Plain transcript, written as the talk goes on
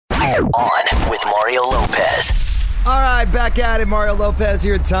On with Mario Lopez. All right, back at it. Mario Lopez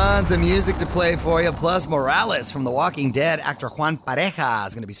here. Tons of music to play for you. Plus, Morales from The Walking Dead, actor Juan Pareja,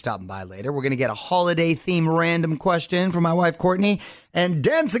 is going to be stopping by later. We're going to get a holiday-themed random question from my wife, Courtney. And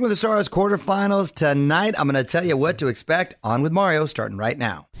Dancing with the Stars quarterfinals tonight. I'm going to tell you what to expect. On with Mario, starting right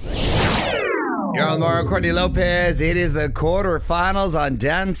now. You're on Mario, Courtney Lopez. It is the quarterfinals on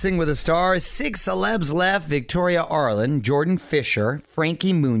Dancing with the Stars. 6 celebs left. Victoria Arlen, Jordan Fisher,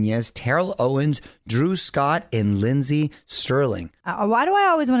 Frankie Muniz, Terrell Owens, Drew Scott, and Lindsey Sterling. Why do I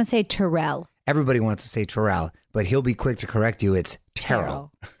always want to say Terrell? Everybody wants to say Terrell, but he'll be quick to correct you. It's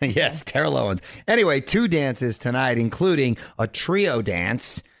Terrell. Yes, Terrell Owens. Anyway, 2 dances tonight, including a trio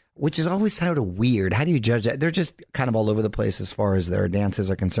dance, which is always sort of weird. How do you judge that? They're just kind of all over the place as far as their dances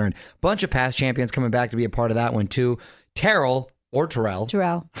are concerned. Bunch of past champions coming back to be a part of that one, too. Terrell.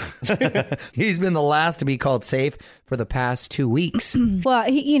 He's been the last to be called safe for the past 2 weeks. Well,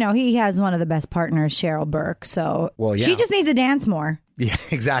 he has one of the best partners, Cheryl Burke. So she just needs to dance more. Yeah,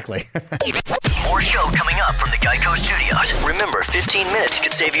 exactly. More show coming up from the Geico Studios. Remember, 15 minutes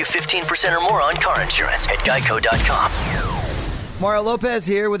could save you 15% or more on car insurance at geico.com. Mario Lopez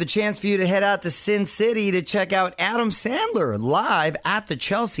here with a chance for you to head out to Sin City to check out Adam Sandler live at the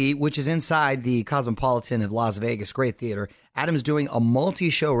Chelsea, which is inside the Cosmopolitan of Las Vegas. Great theater. Adam's doing a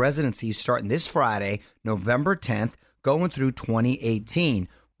multi-show residency starting this Friday, November 10th, going through 2018.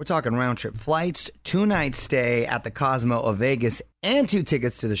 We're talking round-trip flights, 2-night stay at the Cosmo of Vegas, and 2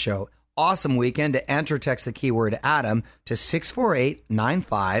 tickets to the show. Awesome weekend. To enter, text the keyword Adam to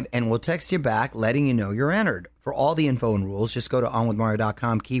 64895, and we'll text you back letting you know you're entered. For all the info and rules, just go to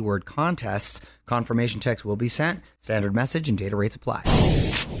onwithmario.com, keyword contests. Confirmation text will be sent. Standard message and data rates apply.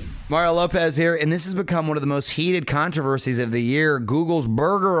 Mario Lopez here, and this has become one of the most heated controversies of the year. Google's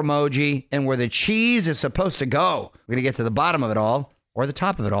burger emoji and where the cheese is supposed to go. We're going to get to the bottom of it all, or the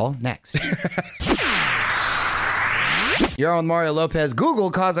top of it all, next. You're on Mario Lopez.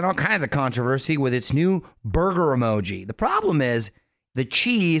 Google causing all kinds of controversy with its new burger emoji. The problem is the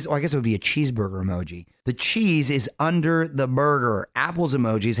cheese, or I guess it would be a cheeseburger emoji. The cheese is under the burger. Apple's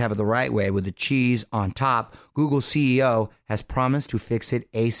emojis have it the right way with the cheese on top. Google's CEO has promised to fix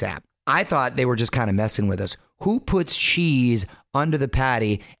it ASAP. I thought they were just kind of messing with us. Who puts cheese under the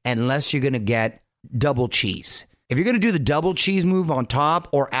patty unless you're going to get double cheese? If you're going to do the double cheese move on top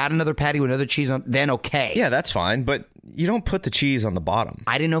or add another patty with another cheese on, then okay. Yeah, that's fine, but you don't put the cheese on the bottom.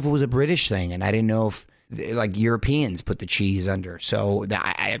 I didn't know if it was a British thing, and I didn't know if like Europeans put the cheese under. So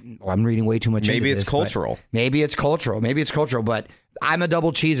I'm reading way too much into this. Maybe it's cultural. Maybe it's cultural, but I'm a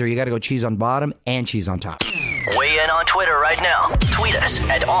double cheeser. You got to go cheese on bottom and cheese on top. Weigh in on Twitter right now. Tweet us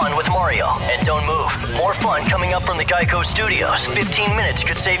at On With Mario. And don't move. More fun coming up from the Geico Studios. 15 minutes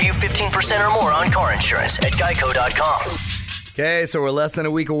could save you 15% or more on car insurance at geico.com. Okay, so we're less than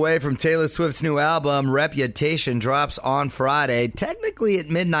a week away from Taylor Swift's new album, Reputation, drops on Friday, technically at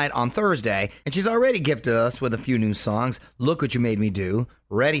midnight on Thursday, and she's already gifted us with a few new songs. Look What You Made Me Do,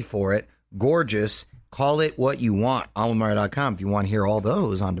 Ready For It, Gorgeous, Call It What You Want, onwithmario.com if you want to hear all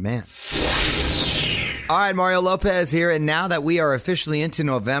those on demand. All right, Mario Lopez here, and now that we are officially into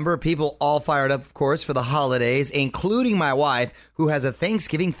November, people all fired up, of course, for the holidays, including my wife, who has a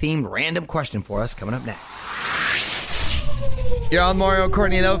Thanksgiving-themed random question for us coming up next. You're on Mario,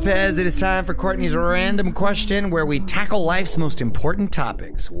 Courtney Lopez. It is time for Courtney's random question where we tackle life's most important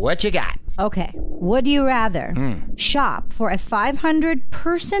topics. What you got? Okay. Would you rather shop for a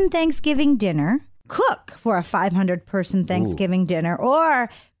 500-person Thanksgiving dinner, cook for a 500-person Thanksgiving dinner, or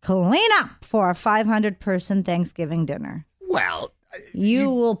clean up for a 500-person Thanksgiving dinner? Well, you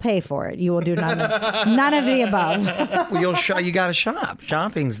will pay for it. You will do none of the above. Well, you got to shop.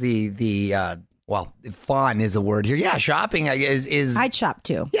 Shopping's well, fun is the word here. Yeah, shopping is. I'd shop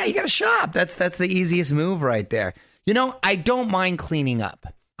too. Yeah, you got to shop. That's the easiest move right there. You know, I don't mind cleaning up.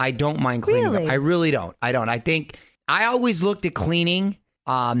 Really? I really don't. I think I always looked at cleaning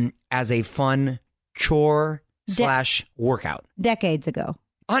as a fun chore / workout. Decades ago.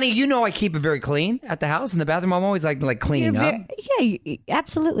 Honey, you know I keep it very clean at the house in the bathroom. I'm always like cleaning up. Yeah,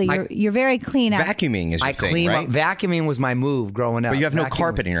 absolutely. You're very clean up. Vacuuming is your thing, right? Vacuuming was my move growing up. But you have no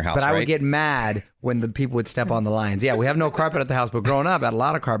carpet in your house, But I right? would get mad when the people would step on the lines. Yeah, we have no carpet at the house, but growing up, I had a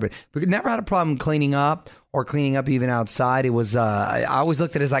lot of carpet. We never had a problem cleaning up or cleaning up even outside. It was, I always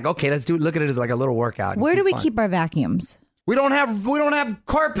looked at it as like, okay, look at it as like a little workout. Where do we keep our vacuums? We don't have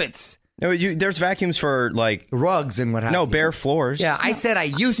carpets. No, there's vacuums for like rugs and what have you. No, bare floors. Yeah, I said I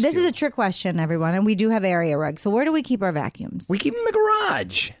used to. This is a trick question, everyone, and we do have area rugs. So where do we keep our vacuums? We keep them in the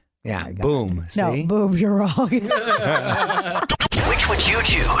garage. Yeah, boom. See? No, boom, you're wrong. Wake Which would you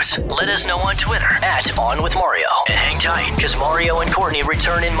choose? Let us know on Twitter @OnWithMario. And hang tight, because Mario and Courtney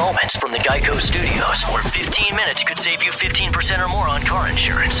return in moments from the Geico Studios, where 15 minutes could save you 15% or more on car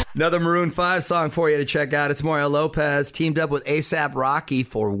insurance. Another Maroon 5 song for you to check out. It's Mario Lopez teamed up with A$AP Rocky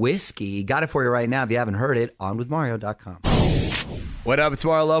for Whiskey. Got it for you right now. If you haven't heard it, onwithmario.com. What up? It's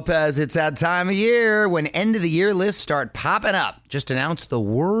Mario Lopez. It's that time of year when end of the year lists start popping up. Just announced the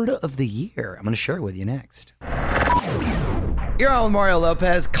word of the year. I'm going to share it with you next. You're on with Mario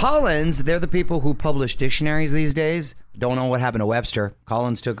Lopez. Collins, they're the people who publish dictionaries these days. Don't know what happened to Webster.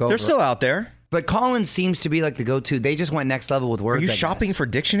 Collins took over. They're still out there. But Collins seems to be like the go-to. They just went next level with words. Are you shopping for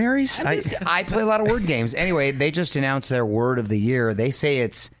dictionaries? I play a lot of word games. Anyway, they just announced their word of the year. They say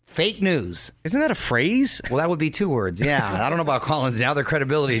it's fake news. Isn't that a phrase? Well, that would be 2 words. Yeah. I don't know about Collins now. Their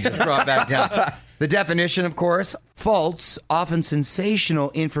credibility just brought back down. The definition, of course, false, often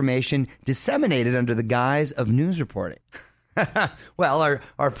sensational information disseminated under the guise of news reporting. Well,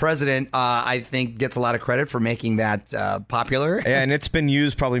 our president, I think, gets a lot of credit for making that popular. And it's been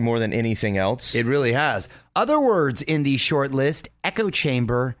used probably more than anything else. It really has. Other words in the short list: echo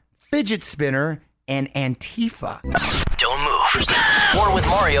chamber, fidget spinner, and Antifa. Don't move. More with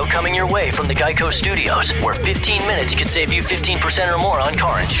Mario coming your way from the Geico Studios, where 15 minutes could save you 15% or more on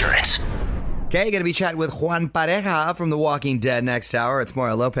car insurance. Okay, going to be chatting with Juan Pareja from The Walking Dead next hour. It's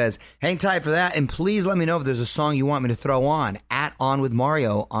Mario Lopez. Hang tight for that, and please let me know if there's a song you want me to throw on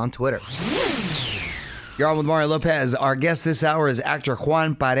 @OnWithMario on Twitter. You're on with Mario Lopez. Our guest this hour is actor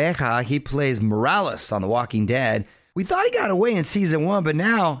Juan Pareja. He plays Morales on The Walking Dead. We thought he got away in season 1, but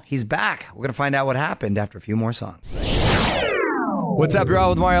now he's back. We're going to find out what happened after a few more songs. What's up, you're on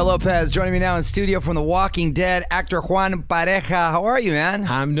with Mario Lopez. Joining me now in studio from The Walking Dead, actor Juan Pareja. How are you, man?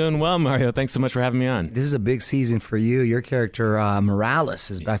 I'm doing well, Mario. Thanks so much for having me on. This is a big season for you. Your character, Morales,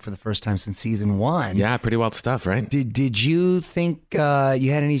 is back for the first time since season 1. Yeah, pretty wild stuff, right? Did you think you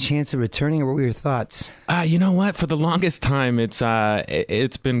had any chance of returning, or what were your thoughts? You know what? For the longest time, it's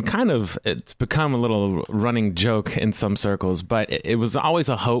been it's become a little running joke in some circles, but it was always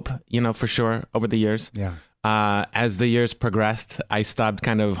a hope, for sure, over the years. Yeah. As the years progressed, I stopped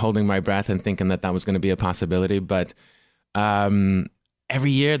kind of holding my breath and thinking that was going to be a possibility. But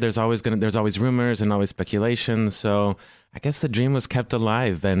every year, there's always rumors and always speculation. So I guess the dream was kept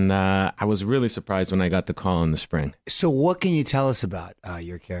alive, and I was really surprised when I got the call in the spring. So what can you tell us about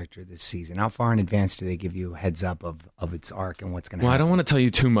your character this season? How far in advance do they give you a heads up of its arc and what's going to happen? Well, I don't want to tell you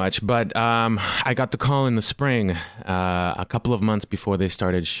too much, but I got the call in the spring, a couple of months before they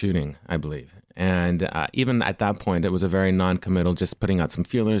started shooting, I believe. And even at that point, it was a very non-committal, just putting out some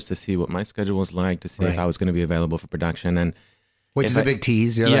feelers to see what my schedule was like, to see if I was going to be available for production. And which is a big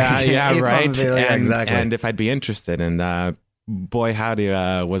tease. You're right. Exactly. And if I'd be interested. And boy, howdy,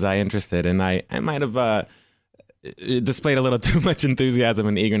 was I interested. And I might have displayed a little too much enthusiasm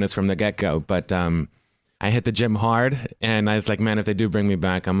and eagerness from the get-go. But I hit the gym hard, and I was like, man, if they do bring me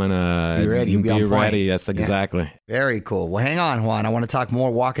back, I'm going to be ready. Be ready. Yes, exactly. Very cool. Well, hang on, Juan. I want to talk more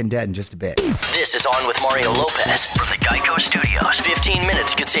Walking Dead in just a bit. This is On with Mario Lopez from the Geico Studios. 15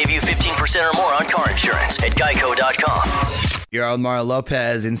 minutes could save you 15% or more on car insurance at geico.com. You're on Mario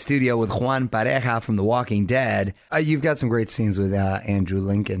Lopez in studio with Juan Pareja from The Walking Dead. You've got some great scenes with Andrew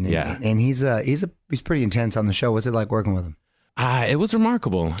Lincoln, and he's pretty intense on the show. What's it like working with him? It was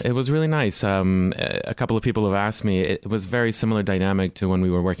remarkable. It was really nice. A couple of people have asked me. It was very similar dynamic to when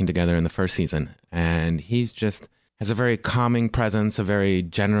we were working together in the first season. And he's just has a very calming presence, a very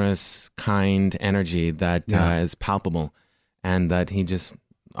generous, kind energy that is palpable, and that he just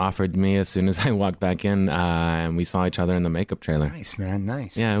offered me as soon as I walked back in, and we saw each other in the makeup trailer. Nice, man.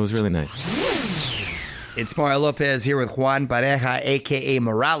 Nice. Yeah, it was really nice. It's Mario Lopez here with Juan Pareja, a.k.a.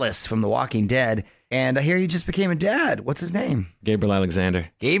 Morales from The Walking Dead. And I hear you just became a dad. What's his name? Gabriel Alexander.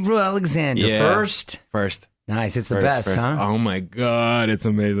 Gabriel Alexander. Yeah. First. Nice. It's the best, first. huh? Oh, my God. It's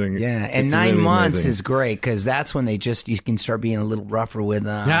amazing. Yeah. And it's 9 really months amazing. is great because that's when you can start being a little rougher with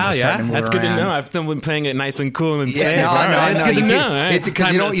them. Yeah. That's good to know. I've been playing it nice and cool and safe. No, It's good to know. It's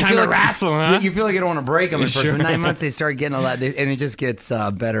because you feel like wrestle, huh? You feel like you don't want to break them at first. Sure. But 9 months, they start getting a lot, and it just gets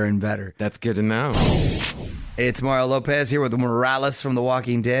better and better. That's good to know. It's Mario Lopez here with Morales from The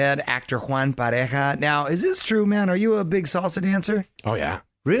Walking Dead, actor Juan Pareja. Now, is this true, man? Are you a big salsa dancer? Oh, yeah.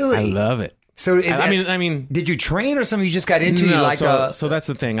 Really? I love it. So, I mean, did you train or something you just got into? No, so that's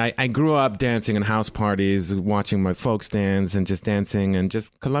the thing. I grew up dancing in house parties, watching my folks dance and just dancing and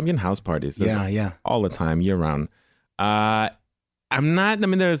just Colombian house parties. Yeah. All the time, year round.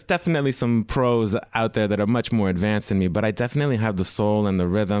 There's definitely some pros out there that are much more advanced than me, but I definitely have the soul and the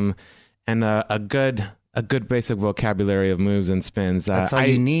rhythm and a good basic vocabulary of moves and spins. That's all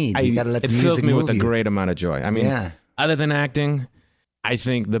you need. You got to let the music move. It fills me with you. a great amount of joy. I mean, other than acting, I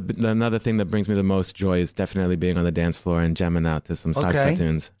think another thing that brings me the most joy is definitely being on the dance floor and jamming out to some salsa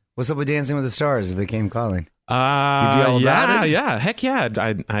tunes. What's up with Dancing with the Stars if they came calling? You'd be all all about it? Yeah, heck yeah.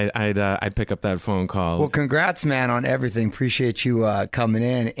 I'd pick up that phone call. Well, congrats, man, on everything. Appreciate you coming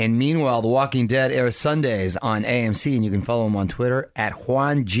in. And meanwhile, The Walking Dead airs Sundays on AMC, and you can follow him on Twitter at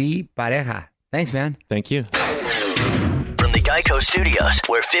Juan G. Pareja. Thanks, man. Thank you. From the Geico Studios,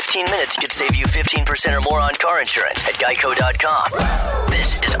 where 15 minutes could save you 15% or more on car insurance at geico.com.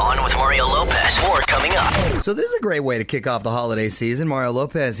 This is On with Mario Lopez. More coming up. So this is a great way to kick off the holiday season. Mario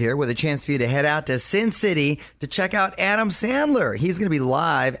Lopez here with a chance for you to head out to Sin City to check out Adam Sandler. He's going to be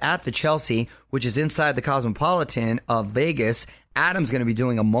live at the Chelsea, which is inside the Cosmopolitan of Vegas. Adam's going to be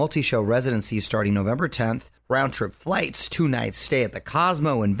doing a multi-show residency starting November 10th. Round-trip flights, 2 nights stay at the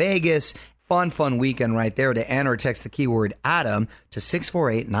Cosmo in Vegas. Fun weekend right there. To enter, text the keyword Adam to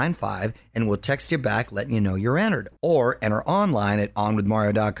 64895 and we'll text you back letting you know you're entered. Or enter online at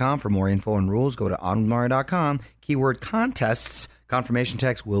onwithmario.com for more info and rules. Go to onwithmario.com, keyword contests. Confirmation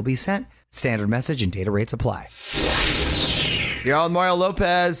text will be sent. Standard message and data rates apply. You're on with Mario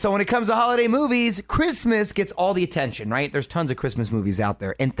Lopez. So when it comes to holiday movies, Christmas gets all the attention, right? There's tons of Christmas movies out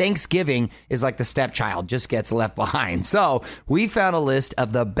there. And Thanksgiving is like the stepchild, just gets left behind. So we found a list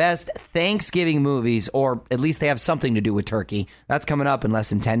of the best Thanksgiving movies, or at least they have something to do with turkey. That's coming up in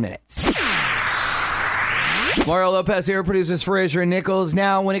less than 10 minutes. Mario Lopez here, produces Fraser and Nichols.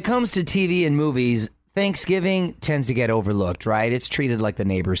 Now, when it comes to TV and movies, Thanksgiving tends to get overlooked, right? It's treated like the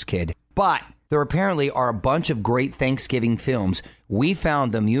neighbor's kid. But there apparently are a bunch of great Thanksgiving films. We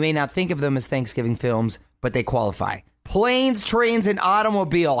found them. You may not think of them as Thanksgiving films, but they qualify. Planes, Trains, and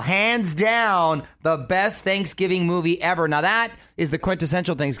Automobile. Hands down, the best Thanksgiving movie ever. Now, that is the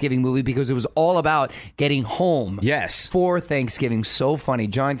quintessential Thanksgiving movie because it was all about getting home. Yes. For Thanksgiving. So funny.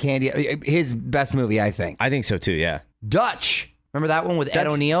 John Candy, his best movie, I think. I think so, too, yeah. Dutch. Remember that one with Ed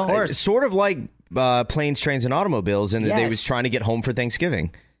O'Neill? Of course. Sort of like Planes, Trains, and Automobiles, and they was trying to get home for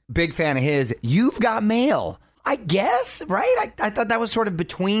Thanksgiving. Big fan of his. You've Got Mail, I guess, right? I thought that was sort of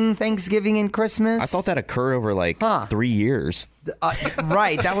between Thanksgiving and Christmas. I thought that occurred over 3 years.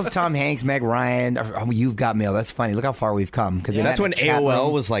 Right. That was Tom Hanks, Meg Ryan. Oh, You've Got Mail. That's funny. Look how far we've come. Yeah, that's when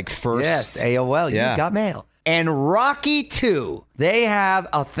AOL was like first. Yes, AOL. You've Got Mail. And Rocky 2. They have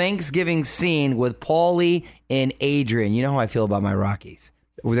a Thanksgiving scene with Paulie and Adrian. You know how I feel about my Rockies.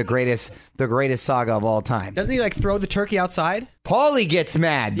 The greatest saga of all time. Doesn't he like throw the turkey outside? Paulie gets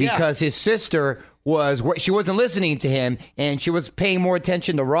mad because his sister she wasn't listening to him, and she was paying more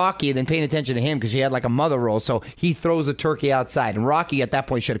attention to Rocky than paying attention to him because she had like a mother role. So he throws the turkey outside, and Rocky at that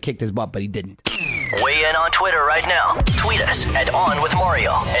point should have kicked his butt, but he didn't. Weigh in on Twitter right now. Tweet us at On With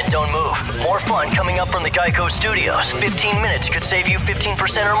Mario. And don't move. More fun coming up from the Geico Studios. 15 minutes could save you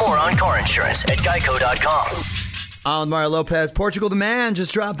 15% or more on car insurance at geico.com. On Mario Lopez. Portugal the Man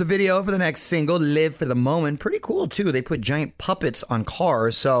just dropped the video for the next single, Live for the Moment. Pretty cool, too. They put giant puppets on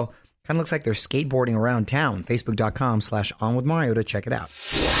cars, so kind of looks like they're skateboarding around town. Facebook.com/OnWithMario to check it out.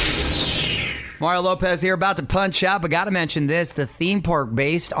 Mario Lopez here, about to punch out, but got to mention this, the theme park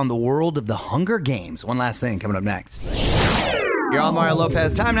based on the world of the Hunger Games. One last thing coming up next. You're on Mario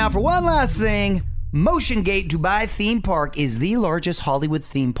Lopez. Time now for one last thing. Motion Gate Dubai theme park is the largest Hollywood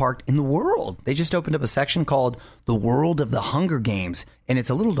theme park in the world. They just opened up a section called The World of the Hunger Games, and it's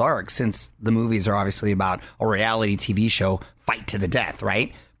a little dark since the movies are obviously about a reality TV show, fight to the death,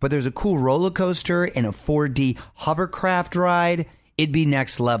 right? But there's a cool roller coaster and a 4D hovercraft ride. It'd be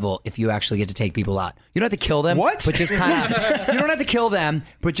next level if you actually get to take people out. You don't have to kill them. What? But just kind of, you don't have to kill them,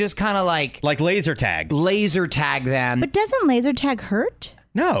 but just kind of like laser tag. Laser tag them. But doesn't laser tag hurt?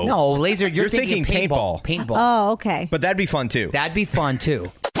 No, laser. You're thinking paintball. Paintball. Oh, okay. But that'd be fun too. That'd be fun too.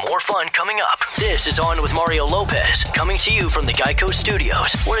 More fun coming up. This is On With Mario Lopez, coming to you from the Geico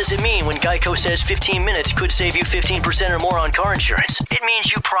Studios. What does it mean when Geico says 15 minutes could save you 15% or more on car insurance? It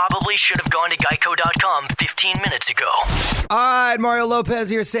means you probably should have gone to geico.com 15 minutes ago. All right, Mario Lopez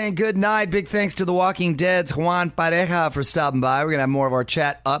here saying good night. Big thanks to The Walking Dead's Juan Pareja for stopping by. We're going to have more of our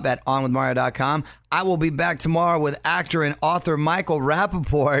chat up at onwithmario.com. I will be back tomorrow with actor and author Michael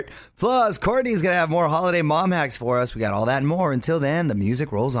Rappaport. Plus, Courtney's going to have more holiday mom hacks for us. We got all that and more. Until then, the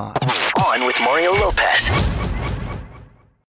music rolls on. On with Mario Lopez.